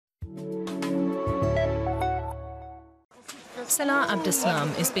Salah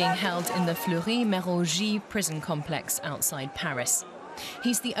Abdeslam is being held in the Fleury-Mérogis prison complex outside Paris.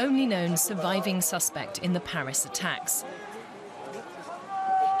 He's the only known surviving suspect in the Paris attacks.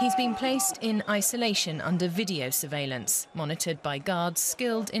 He's been placed in isolation under video surveillance, monitored by guards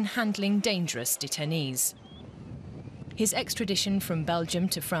skilled in handling dangerous detainees. His extradition from Belgium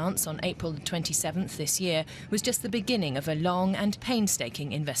to France on April 27th this year was just the beginning of a long and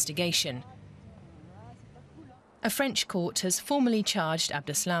painstaking investigation. A French court has formally charged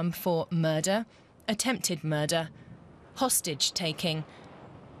Abdeslam for murder, attempted murder, hostage-taking,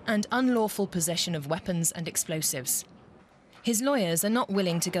 and unlawful possession of weapons and explosives. His lawyers are not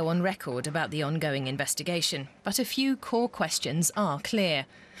willing to go on record about the ongoing investigation, but a few core questions are clear.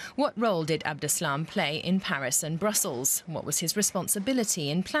 What role did Abdeslam play in Paris and Brussels? What was his responsibility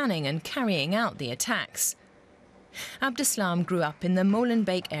in planning and carrying out the attacks? Abdeslam grew up in the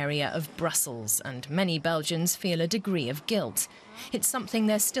Molenbeek area of Brussels, and many Belgians feel a degree of guilt. It's something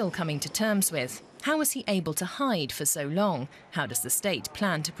they're still coming to terms with. How was he able to hide for so long? How does the state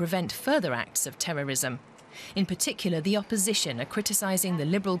plan to prevent further acts of terrorism? In particular, the opposition are criticising the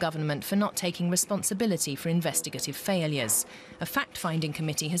Liberal government for not taking responsibility for investigative failures. A fact-finding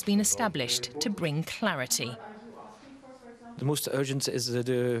committee has been established to bring clarity. The most urgent is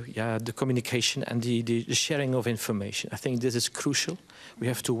the communication and the sharing of information. I think this is crucial. We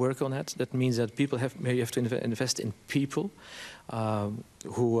have to work on that. That means that you have to invest in people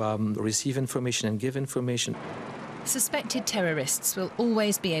who receive information and give information. Suspected terrorists will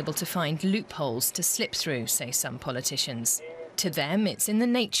always be able to find loopholes to slip through, say some politicians. To them, it's in the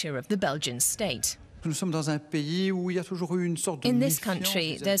nature of the Belgian state. In this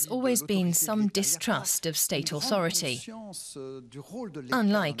country, there's always been some distrust of state authority,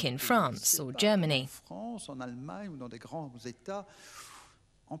 unlike in France or Germany.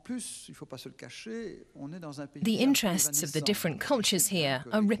 The interests of the different cultures here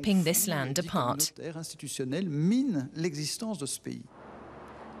are ripping this land apart.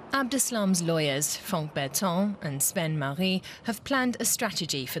 Abdeslam's lawyers, Franck Berton and Sven Marie, have planned a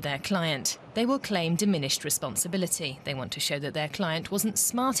strategy for their client. They will claim diminished responsibility. They want to show that their client wasn't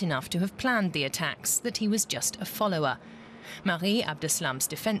smart enough to have planned the attacks, that he was just a follower. Marie, Abdeslam's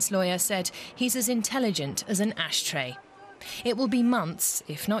defence lawyer, said he's as intelligent as an ashtray. It will be months,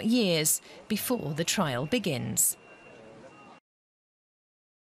 if not years, before the trial begins.